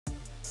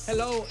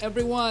Hello,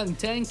 everyone.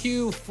 Thank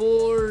you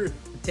for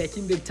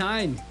taking the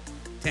time.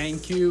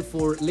 Thank you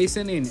for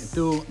listening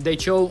to the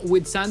show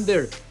with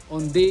Sander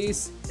on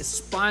this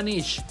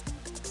Spanish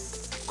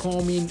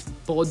coming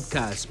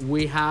podcast.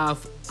 We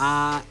have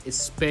a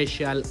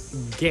special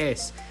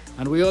guest,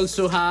 and we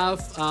also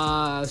have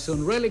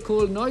some really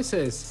cool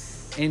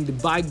noises in the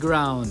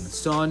background,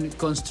 some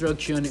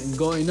construction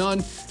going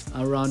on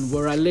around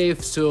where I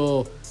live.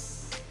 So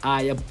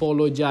I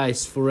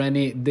apologize for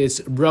any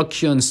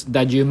disruptions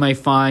that you may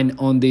find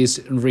on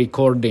this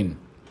recording.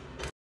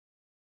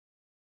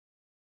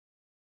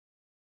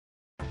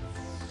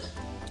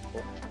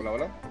 Hola,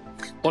 hola.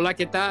 Hola,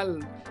 ¿qué tal?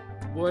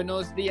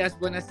 Buenos días,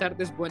 buenas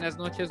tardes, buenas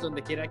noches,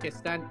 donde quiera que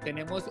están.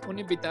 Tenemos un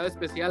invitado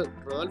especial.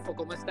 Rodolfo,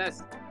 ¿cómo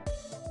estás?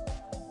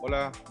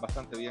 Hola,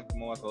 bastante bien,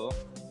 ¿cómo va todo?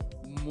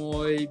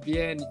 Muy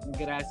bien,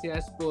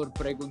 gracias por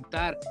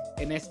preguntar.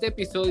 En este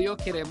episodio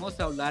queremos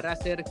hablar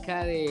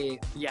acerca de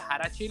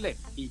viajar a Chile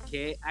y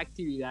qué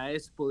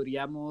actividades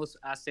podríamos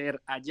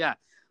hacer allá.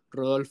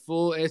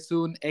 Rodolfo es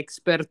un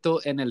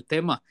experto en el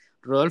tema.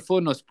 Rodolfo,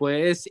 ¿nos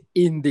puedes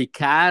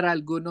indicar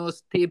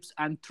algunos tips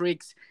and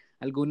tricks,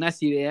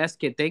 algunas ideas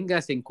que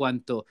tengas en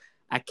cuanto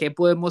a qué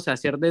podemos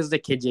hacer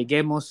desde que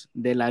lleguemos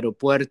del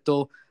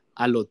aeropuerto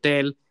al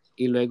hotel?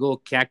 Y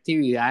luego qué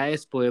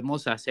actividades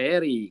podemos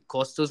hacer y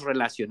costos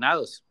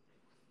relacionados.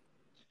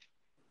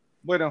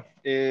 Bueno,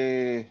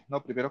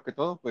 no, primero que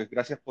todo, pues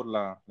gracias por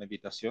la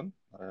invitación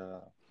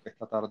para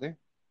esta tarde,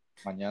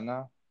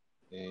 mañana,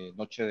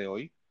 noche de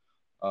hoy.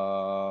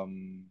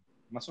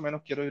 Más o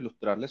menos quiero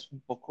ilustrarles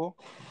un poco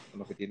con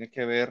lo que tiene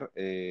que ver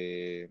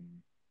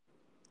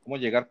cómo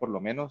llegar, por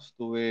lo menos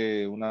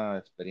tuve una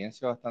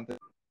experiencia bastante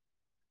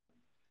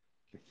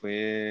que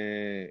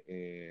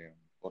fue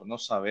por no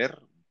saber,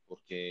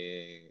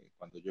 porque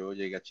cuando yo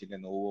llegué a Chile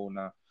no hubo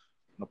una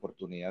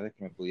oportunidad de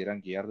que me pudieran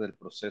guiar del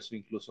proceso,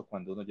 incluso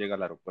cuando uno llega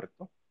al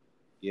aeropuerto.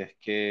 Y es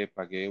que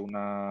pagué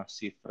una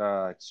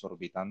cifra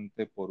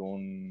exorbitante por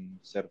un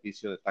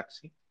servicio de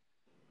taxi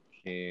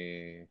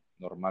que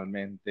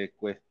normalmente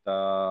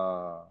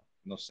cuesta,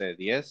 no sé,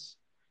 10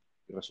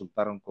 y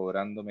resultaron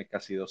cobrándome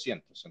casi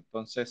 200.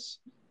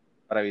 Entonces,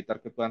 para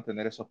evitar que puedan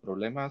tener esos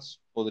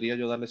problemas, podría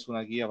yo darles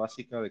una guía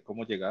básica de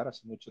cómo llegar.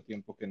 Hace mucho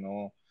tiempo que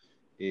no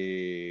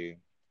eh,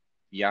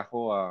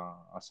 viajo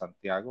a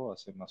Santiago,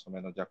 hace más o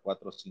menos ya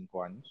 4 o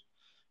 5 años.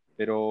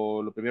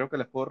 Pero lo primero que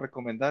les puedo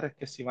recomendar es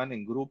que si van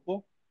en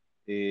grupo,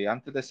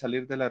 antes de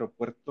salir del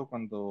aeropuerto,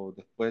 cuando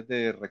después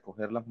de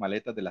recoger las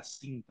maletas de la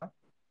cinta,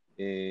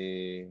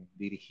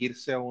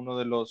 dirigirse a uno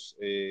de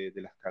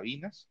las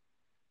cabinas.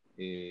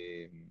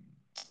 Eh,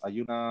 Hay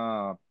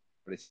una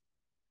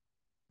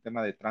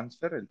tema de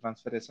transfer. El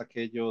transfer es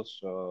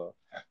aquellos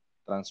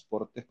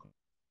transportes.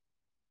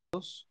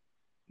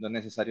 No es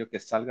necesario que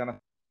salgan a la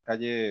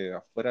calle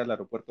afuera del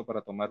aeropuerto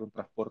para tomar un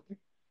transporte.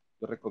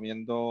 Yo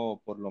recomiendo,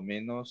 por lo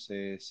menos,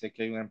 sé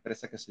que hay una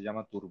empresa que se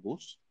llama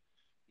Turbus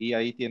y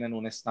ahí tienen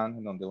un stand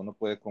en donde uno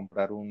puede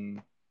comprar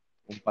un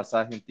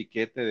pasaje, un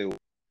tiquete de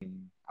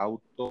un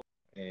auto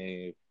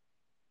eh,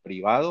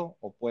 privado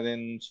o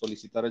pueden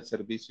solicitar el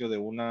servicio de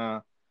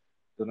una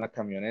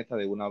camioneta,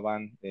 de una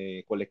van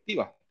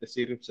colectiva. Es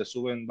decir, se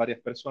suben varias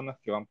personas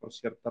que van por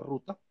cierta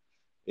ruta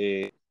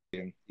y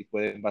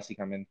pueden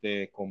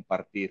básicamente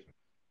compartir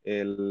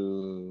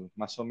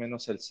más o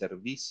menos el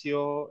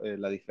servicio.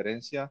 La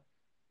diferencia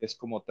es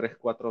como 3,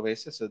 4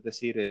 veces, es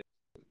decir,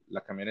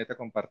 la camioneta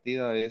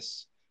compartida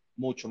es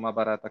mucho más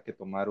barata que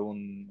tomar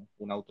un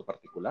auto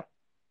particular,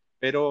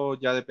 pero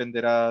ya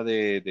dependerá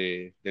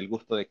del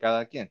gusto de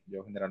cada quien.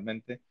 Yo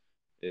generalmente,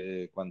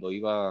 cuando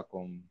iba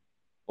con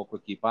poco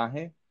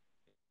equipaje,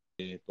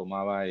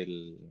 tomaba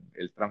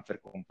el transfer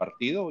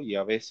compartido, y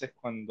a veces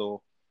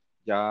cuando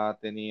ya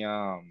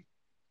tenía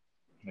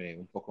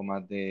un poco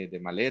más de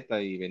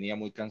maleta y venía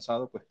muy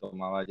cansado, pues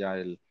tomaba ya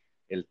el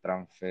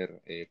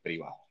transfer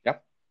privado.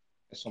 ¿Ya?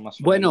 Eso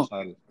más o Bueno,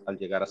 menos al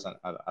llegar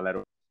al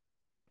aeropuerto.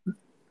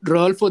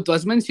 Rodolfo, tú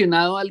has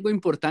mencionado algo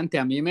importante.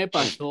 A mí me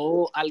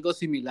pasó algo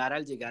similar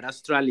al llegar a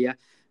Australia,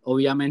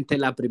 obviamente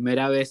la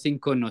primera vez sin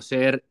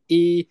conocer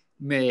y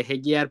me dejé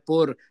guiar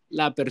por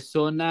la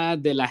persona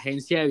de la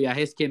agencia de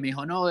viajes que me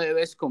dijo, no,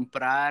 debes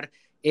comprar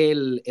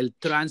el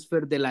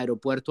transfer del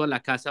aeropuerto a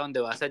la casa donde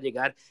vas a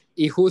llegar.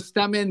 Y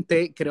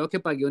justamente creo que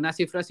pagué una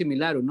cifra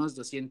similar, unos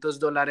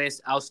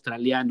 $200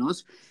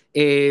 australianos,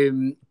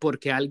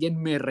 porque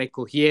alguien me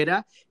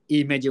recogiera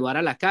y me llevara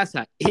a la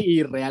casa.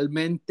 Y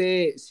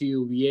realmente si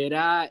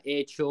hubiera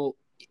hecho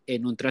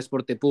en un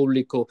transporte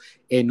público,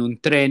 en un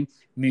tren,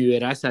 me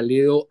hubiera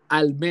salido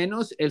al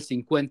menos el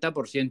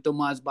 50%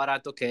 más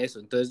barato que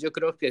eso. Entonces yo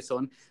creo que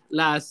son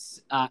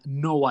las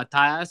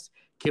novatadas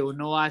que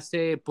uno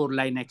hace por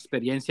la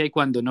inexperiencia y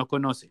cuando no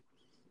conoce.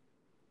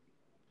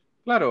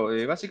 Claro,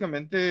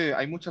 básicamente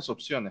hay muchas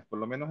opciones, por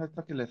lo menos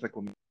esta que les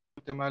recomiendo,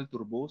 el tema del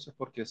Turbus, es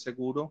porque es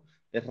seguro,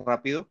 es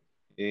rápido.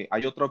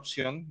 Hay otra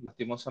opción,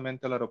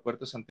 lastimosamente al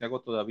aeropuerto de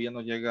Santiago todavía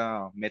no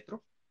llega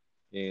metro,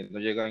 no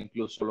llega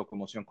incluso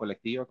locomoción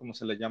colectiva, como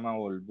se le llama,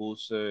 o el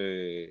bus,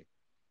 el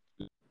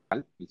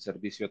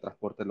servicio de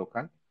transporte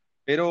local,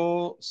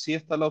 Pero sí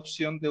está la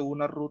opción de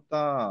una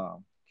ruta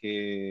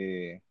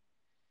que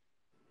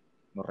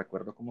no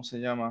recuerdo cómo se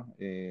llama,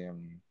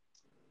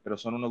 pero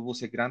son unos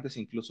buses grandes,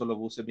 incluso los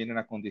buses vienen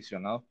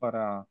acondicionados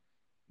para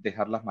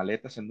dejar las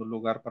maletas en un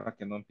lugar para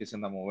que no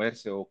empiecen a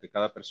moverse o que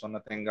cada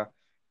persona tenga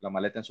la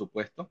maleta en su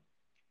puesto.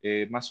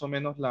 Más o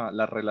menos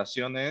la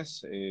relación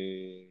es,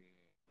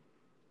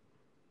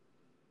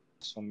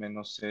 más o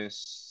menos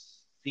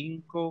es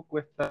 5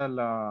 cuesta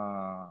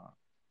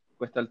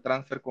el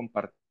transfer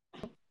compartido,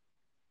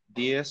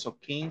 10 o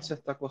 15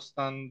 está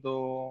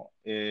costando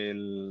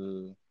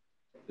el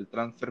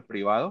transfer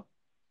privado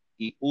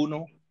y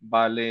uno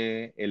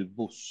vale el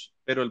bus,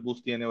 pero el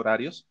bus tiene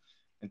horarios,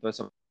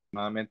 entonces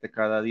aproximadamente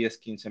cada 10,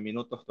 15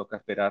 minutos toca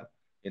esperar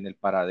en el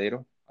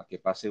paradero a que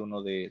pase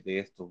uno de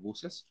estos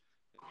buses.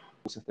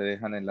 Los buses te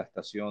dejan en la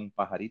estación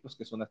Pajaritos,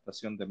 que es una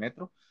estación de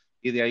metro,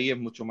 y de ahí es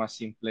mucho más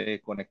simple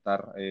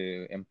conectar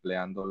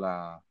empleando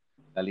la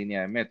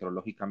línea de metro.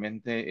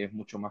 Lógicamente es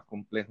mucho más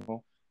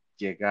complejo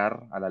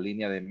llegar a la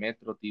línea de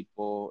metro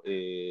tipo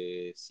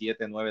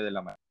 7, 9 de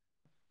la mañana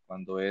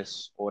cuando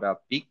es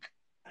hora peak,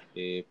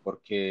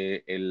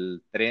 porque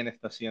el tren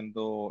está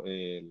haciendo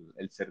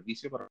el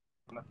servicio para las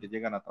personas que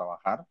llegan a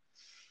trabajar.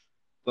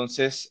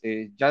 Entonces,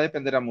 ya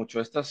dependerá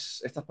mucho.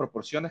 Estas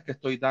proporciones que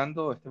estoy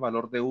dando, este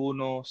valor de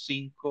 1,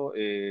 5,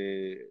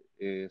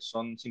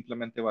 son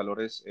simplemente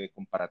valores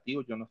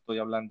comparativos. Yo no estoy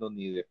hablando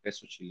ni de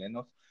pesos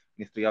chilenos,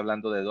 ni estoy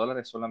hablando de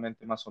dólares,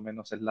 solamente más o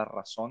menos es la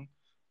razón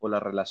o la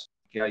relación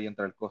que hay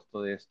entre el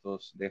costo de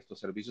estos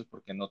servicios,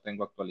 porque no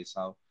tengo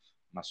actualizado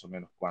más o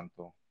menos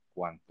cuánto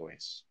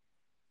es.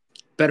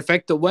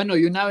 Perfecto. Bueno,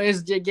 y una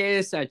vez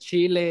llegues a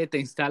Chile, te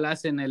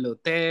instalas en el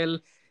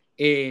hotel,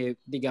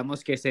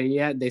 digamos que ese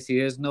día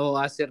decides no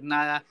hacer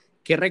nada,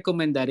 ¿qué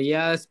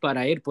recomendarías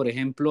para ir, por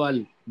ejemplo,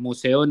 al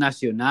Museo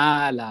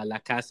Nacional, a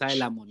la Casa de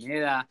la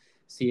Moneda,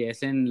 si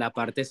es en la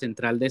parte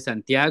central de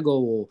Santiago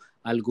o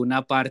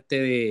alguna parte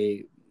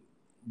de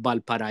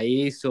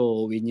Valparaíso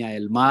o Viña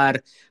del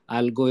Mar,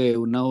 algo de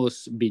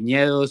unos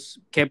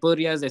viñedos? ¿Qué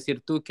podrías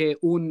decir tú que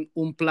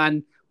un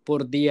plan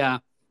por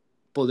día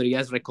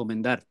podrías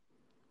recomendar?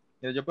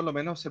 Mira, yo por lo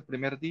menos el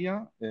primer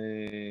día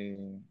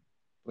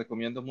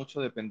recomiendo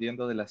mucho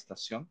dependiendo de la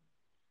estación.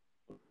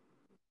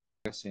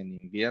 Pues en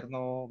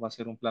invierno va a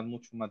ser un plan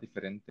mucho más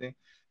diferente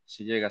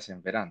si llegas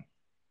en verano.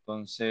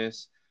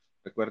 Entonces,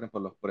 recuerden,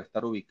 por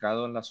estar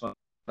ubicado en la zona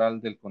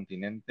central del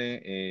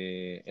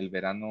continente, el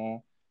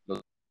verano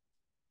los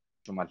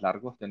mucho más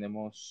largos.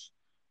 Tenemos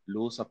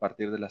luz a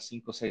partir de las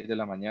 5 o 6 de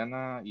la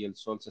mañana y el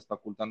sol se está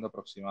ocultando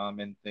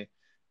aproximadamente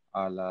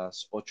a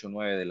las 8 o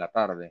 9 de la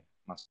tarde,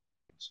 más o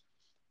menos.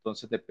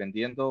 Entonces,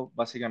 dependiendo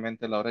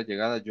básicamente de la hora de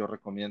llegada, yo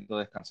recomiendo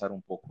descansar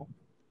un poco.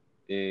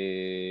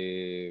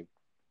 Eh,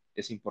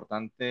 es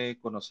importante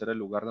conocer el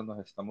lugar donde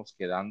nos estamos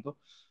quedando.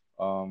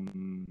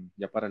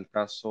 Ya para el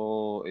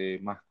caso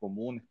más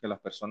común es que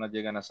las personas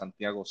llegan a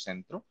Santiago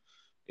Centro,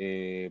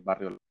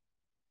 barrio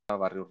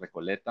Barrio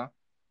Recoleta,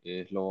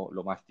 es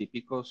lo más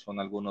típico, son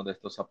algunos de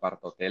estos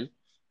apart-hotel,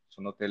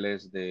 son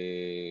hoteles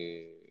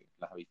de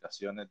las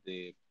habitaciones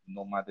de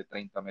no más de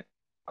 30 metros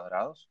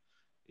cuadrados,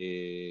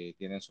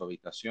 tienen su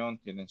habitación,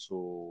 tienen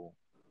su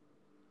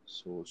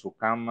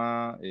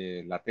cama,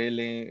 la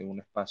tele, un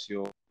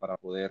espacio para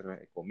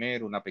poder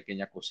comer, una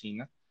pequeña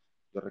cocina.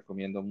 Yo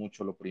recomiendo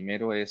mucho, lo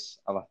primero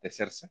es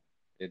abastecerse,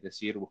 es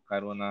decir,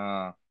 buscar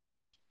un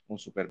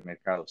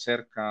supermercado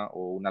cerca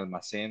o un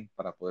almacén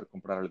para poder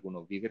comprar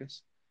algunos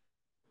víveres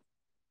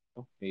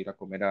e ir a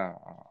comer a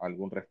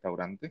algún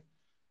restaurante.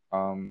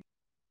 Um,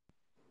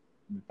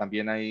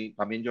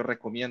 también yo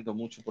recomiendo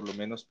mucho, por lo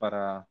menos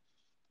para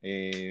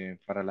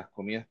las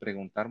comidas,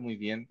 preguntar muy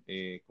bien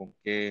con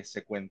qué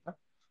se cuenta.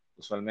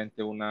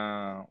 Usualmente un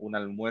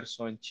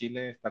almuerzo en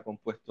Chile está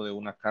compuesto de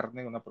una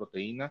carne, una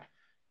proteína,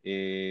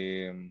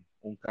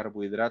 un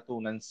carbohidrato,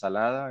 una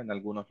ensalada. En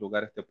algunos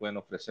lugares te pueden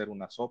ofrecer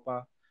una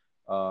sopa,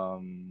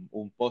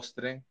 un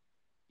postre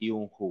y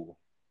un jugo.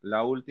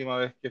 La última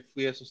vez que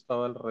fui, eso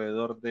estaba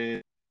alrededor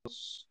de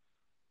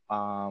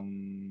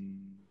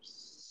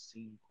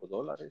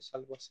 $5,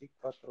 algo así,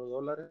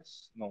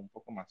 $4, no, un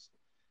poco más,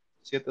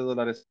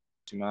 $7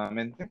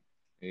 aproximadamente,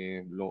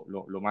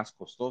 lo más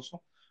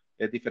costoso.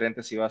 Es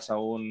diferente si vas a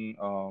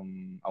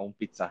un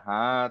Pizza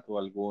Hut o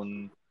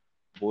algún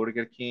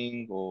Burger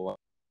King o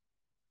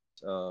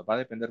va a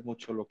depender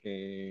mucho lo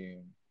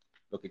que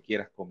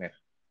quieras comer.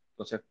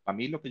 Entonces, a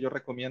mí lo que yo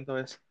recomiendo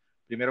es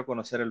primero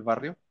conocer el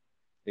barrio,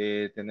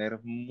 tener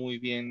muy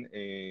bien,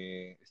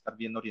 estar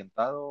bien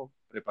orientado,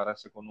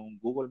 prepararse con un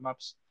Google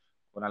Maps,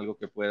 con algo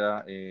que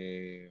pueda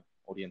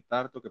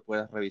orientarte o que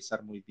puedas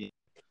revisar muy bien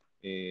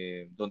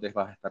dónde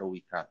vas a estar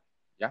ubicado,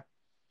 ¿ya?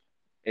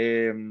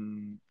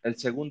 El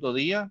segundo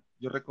día,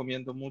 yo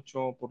recomiendo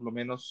mucho por lo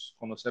menos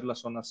conocer la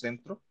zona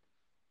centro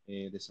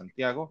de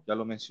Santiago. Ya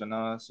lo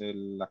mencionabas,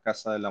 la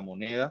Casa de la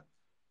Moneda,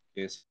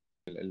 que es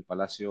el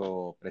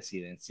palacio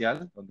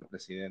presidencial, donde el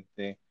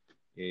presidente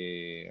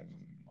eh,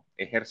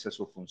 ejerce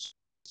su función.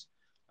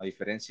 A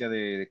diferencia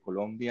de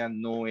Colombia,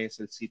 no es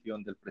el sitio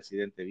donde el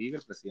presidente vive.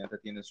 El presidente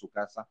tiene su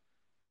casa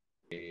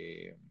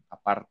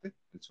aparte,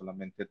 él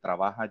solamente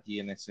trabaja allí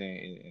en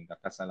la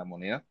Casa de la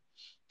Moneda.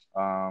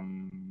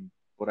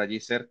 Por allí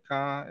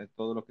cerca,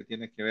 todo lo que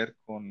tiene que ver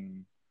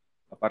con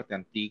la parte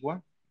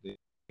antigua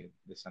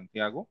de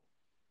Santiago.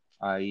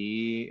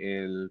 Ahí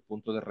el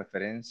punto de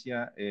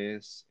referencia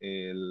es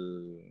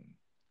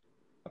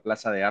la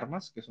Plaza de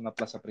Armas, que es una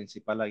plaza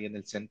principal ahí en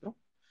el centro.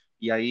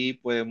 Y ahí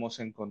podemos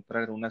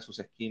encontrar en una de sus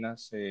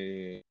esquinas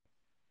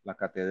la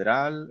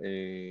catedral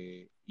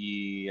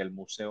y el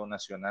Museo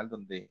Nacional,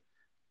 donde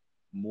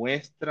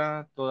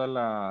muestra toda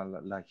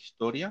la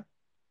historia,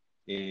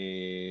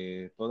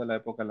 toda la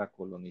época de la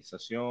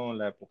colonización,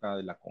 la época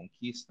de la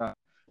conquista,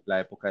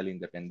 la época de la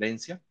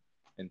independencia.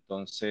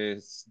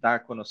 Entonces, da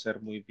a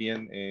conocer muy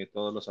bien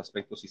todos los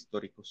aspectos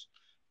históricos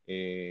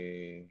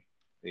eh,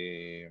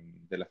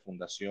 de la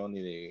fundación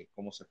y de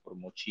cómo se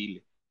formó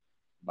Chile,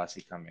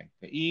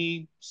 básicamente.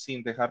 Y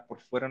sin dejar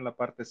por fuera en la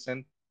parte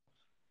central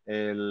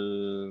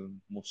el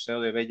Museo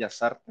de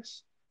Bellas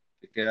Artes,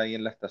 que queda ahí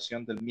en la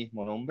estación del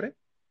mismo nombre,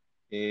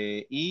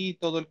 y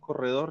todo el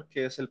corredor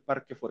que es el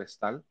Parque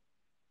Forestal,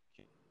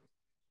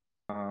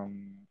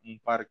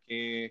 un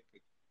parque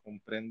que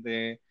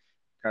comprende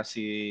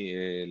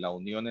casi la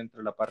unión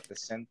entre la parte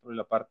centro y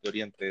la parte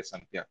oriente de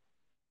Santiago.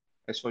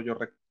 Eso yo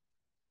recomiendo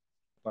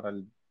para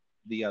el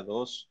día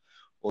 2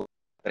 o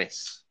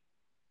 3.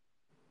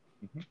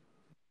 Uh-huh.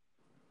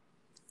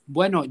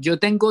 Bueno, yo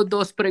tengo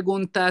dos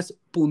preguntas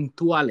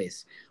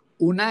puntuales.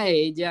 Una de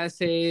ellas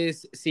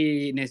es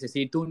si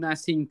necesito una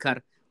SIM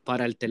card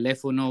para el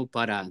teléfono,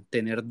 para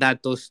tener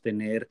datos,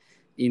 tener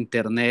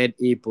internet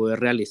y poder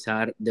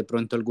realizar de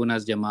pronto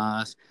algunas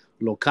llamadas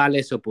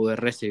locales o poder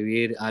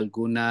recibir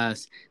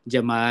algunas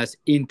llamadas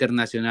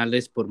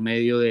internacionales por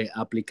medio de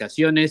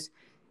aplicaciones.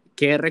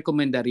 ¿Qué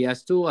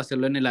recomendarías tú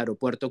hacerlo en el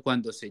aeropuerto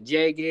cuando se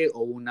llegue o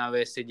una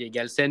vez se llegue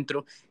al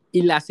centro?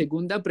 Y la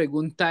segunda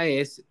pregunta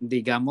es,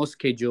 digamos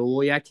que yo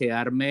voy a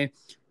quedarme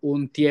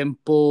un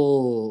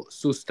tiempo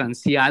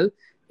sustancial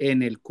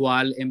en el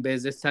cual en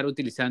vez de estar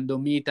utilizando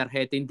mi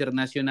tarjeta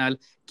internacional,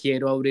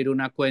 quiero abrir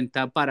una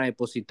cuenta para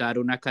depositar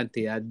una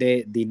cantidad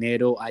de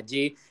dinero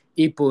allí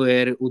y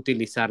poder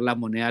utilizar la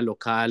moneda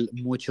local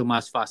mucho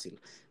más fácil.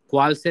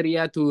 ¿Cuál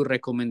sería tu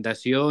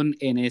recomendación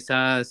en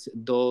esas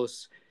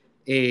dos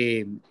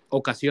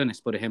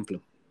ocasiones, por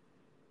ejemplo?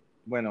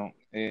 Bueno,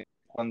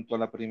 cuanto a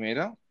la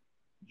primera,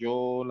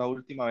 yo la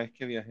última vez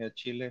que viajé a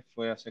Chile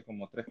fue hace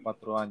como 3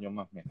 4 años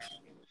más o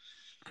menos.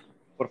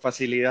 Por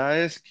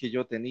facilidades que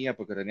yo tenía,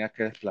 porque tenía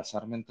que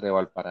desplazarme entre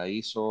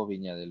Valparaíso,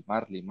 Viña del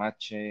Mar,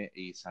 Limache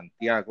y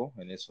Santiago,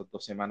 en esas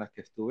 2 semanas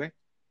que estuve,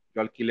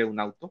 yo alquilé un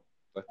auto,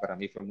 entonces para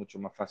mí fue mucho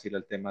más fácil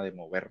el tema de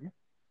moverme.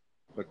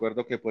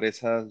 Recuerdo que por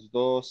esas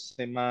 2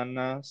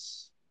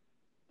 semanas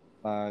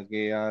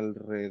pagué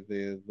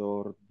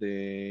alrededor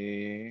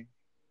de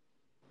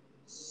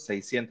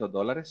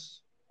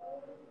 $600.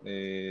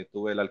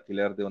 Tuve el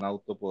alquiler de un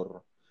auto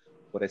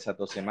por esas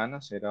 2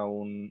 semanas. Era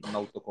un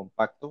auto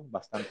compacto,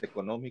 bastante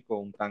económico,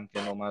 un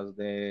tanque no más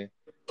de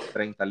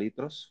 30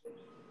 litros.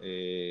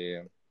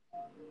 Eh,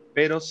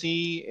 pero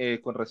sí,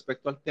 con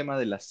respecto al tema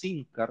de la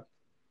SIM card,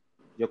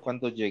 yo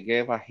cuando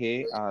llegué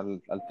bajé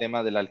al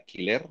tema del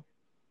alquiler.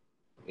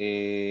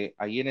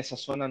 Ahí en esa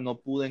zona no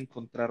pude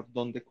encontrar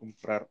dónde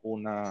comprar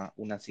una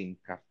SIM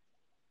card.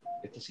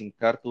 Esta SIM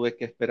card tuve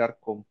que esperar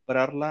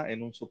comprarla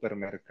en un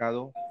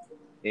supermercado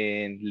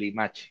en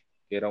Limache,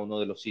 que era uno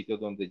de los sitios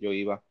donde yo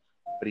iba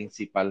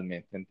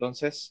principalmente.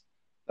 Entonces,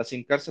 la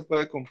SIM card se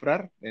puede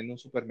comprar en un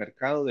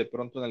supermercado, de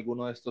pronto en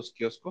alguno de estos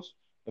kioscos.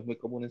 Es muy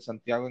común en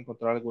Santiago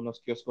encontrar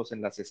algunos kioscos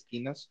en las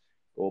esquinas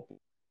o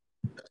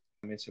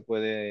también se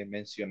puede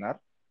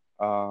mencionar,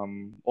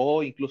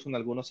 o incluso en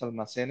algunos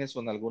almacenes o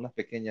en algunas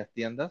pequeñas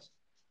tiendas,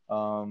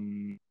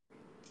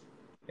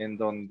 en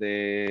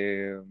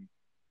donde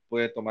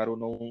puede tomar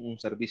uno un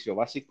servicio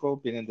básico,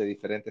 vienen de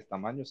diferentes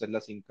tamaños, es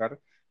la SIM card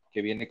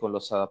que viene con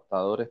los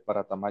adaptadores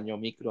para tamaño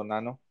micro,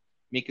 nano,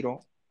 micro,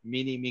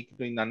 mini,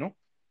 micro y nano,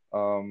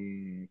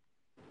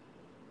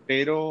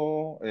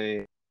 pero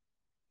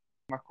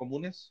más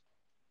comunes,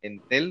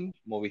 Entel,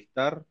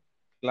 Movistar,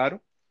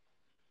 Claro,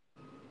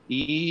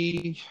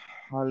 y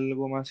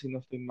algo más, si no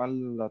estoy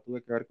mal, la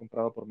tuve que haber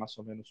comprado por más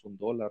o menos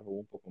 $1 o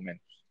un poco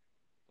menos.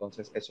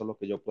 Entonces, eso es lo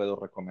que yo puedo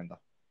recomendar.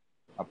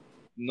 Ah,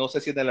 no sé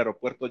si en el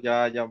aeropuerto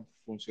ya haya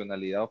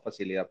funcionalidad o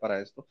facilidad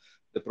para esto.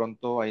 De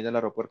pronto, ahí en el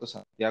aeropuerto de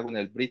Santiago, en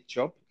el Bridge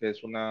Shop, que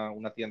es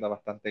una tienda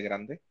bastante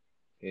grande,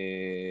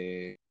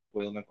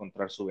 puede uno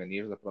encontrar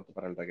souvenirs de pronto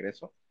para el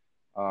regreso.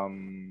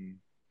 Um,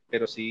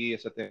 pero sí,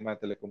 ese tema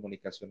de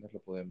telecomunicaciones lo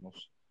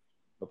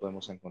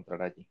podemos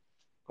encontrar allí.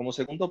 Como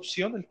segunda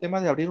opción, el tema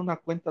de abrir una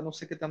cuenta, no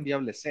sé qué tan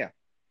viable sea,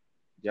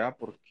 ya,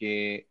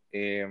 porque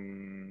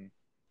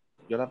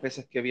yo las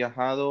veces que he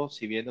viajado,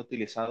 si bien he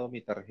utilizado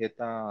mi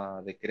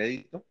tarjeta de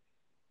crédito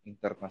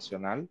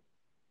internacional,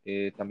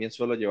 también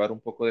suelo llevar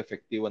un poco de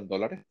efectivo en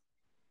dólares.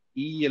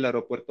 Y el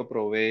aeropuerto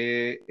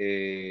provee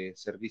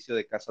servicio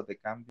de casas de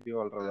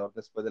cambio alrededor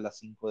después de las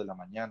 5 de la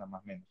mañana,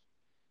 más o menos.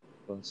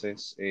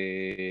 Entonces,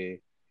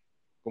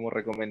 como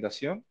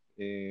recomendación,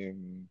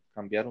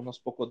 cambiar unos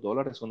pocos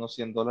dólares, unos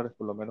 $100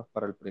 por lo menos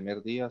para el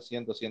primer día,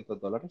 100,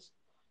 $200.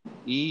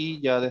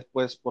 Y ya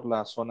después por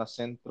la zona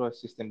centro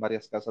existen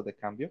varias casas de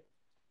cambio.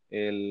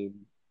 El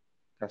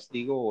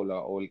castigo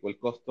o el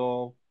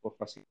costo por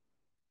facilitar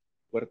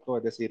el puerto,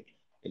 es decir,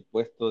 el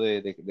puesto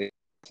de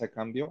ese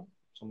cambio,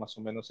 son más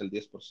o menos el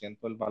 10%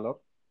 del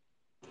valor.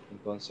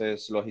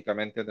 Entonces,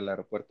 lógicamente, del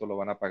aeropuerto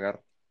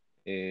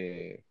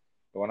eh,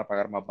 lo van a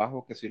pagar más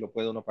bajo que si lo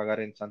puede uno pagar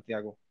en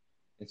Santiago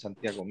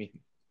mismo.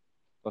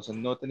 Entonces,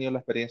 no he tenido la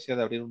experiencia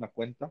de abrir una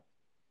cuenta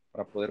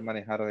para poder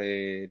manejar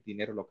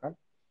dinero local.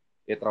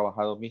 He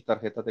trabajado mis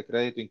tarjetas de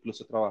crédito,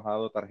 incluso he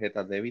trabajado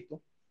tarjetas de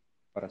débito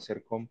para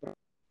hacer compras.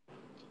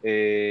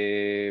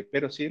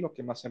 Pero sí, lo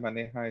que más se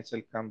maneja es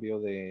el cambio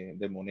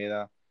de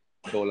moneda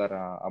dólar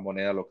a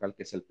moneda local,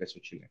 que es el peso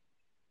chileno.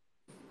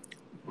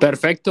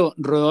 Perfecto,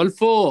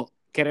 Rodolfo,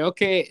 creo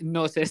que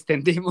nos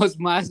extendimos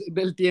más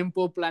del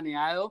tiempo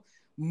planeado.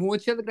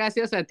 Muchas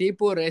gracias a ti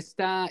por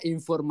esta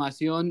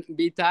información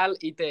vital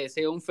y te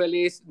deseo un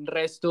feliz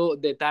resto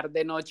de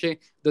tarde, noche,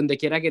 donde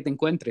quiera que te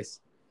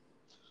encuentres.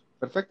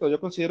 Perfecto, yo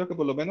considero que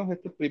por lo menos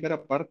esta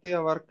primera parte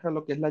abarca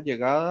lo que es la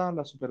llegada,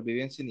 la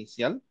supervivencia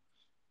inicial.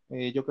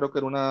 Yo creo que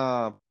en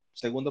una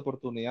segunda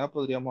oportunidad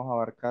podríamos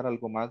abarcar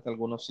algo más de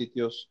algunos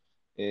sitios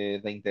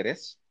de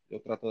interés.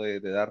 Yo trato de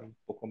dar un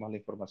poco más la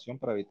información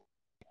para evitar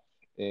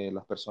que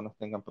las personas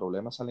tengan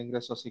problemas al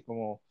ingreso, así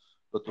como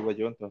lo tuve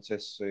yo.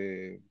 Entonces,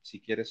 si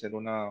quieres en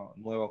una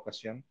nueva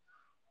ocasión,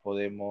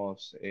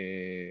 podemos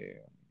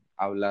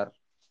hablar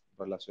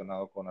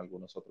relacionado con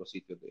algunos otros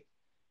sitios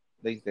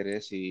de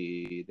interés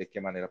y de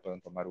qué manera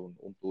pueden tomar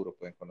un tour o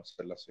pueden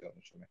conocer la ciudad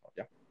mucho mejor,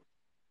 ¿ya?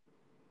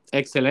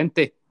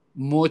 Excelente.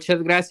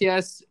 Muchas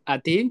gracias a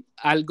ti.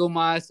 ¿Algo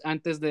más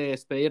antes de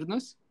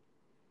despedirnos?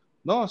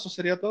 No, eso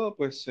sería todo.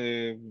 Pues a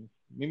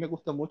mí me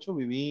gusta mucho.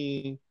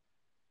 Viví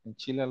en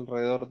Chile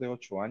alrededor de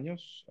 8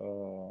 años,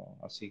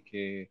 así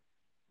que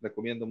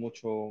recomiendo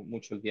mucho,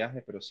 mucho el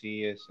viaje, pero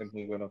sí es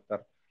muy bueno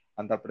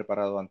andar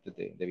preparado antes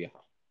de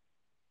viajar.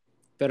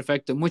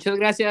 Perfecto. Muchas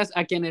gracias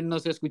a quienes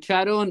nos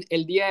escucharon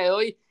el día de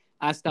hoy.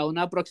 Hasta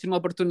una próxima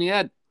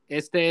oportunidad.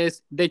 Este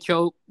es The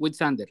Show with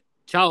Sander.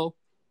 Chao.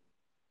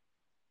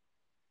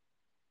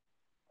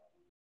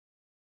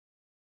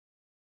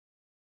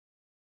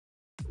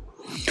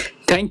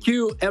 Thank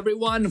you,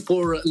 everyone,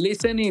 for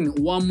listening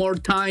one more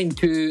time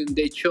to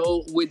The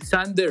Show with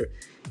Sander.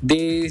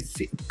 This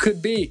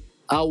could be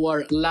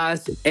our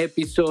last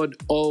episode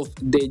of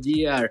the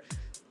year.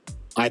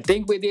 I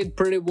think we did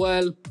pretty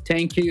well.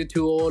 Thank you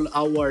to all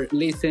our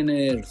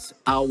listeners,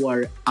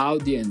 our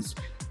audience.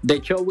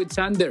 The Show with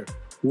Sander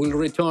will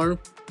return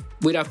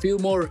with a few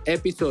more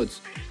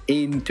episodes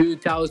in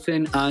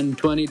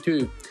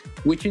 2022.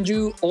 Wishing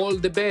you all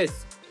the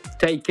best.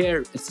 Take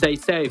care, stay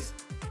safe,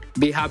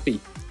 be happy.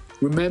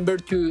 Remember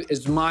to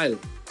smile.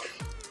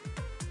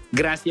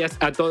 Gracias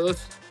a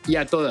todos y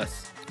a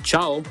todas.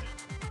 Chao.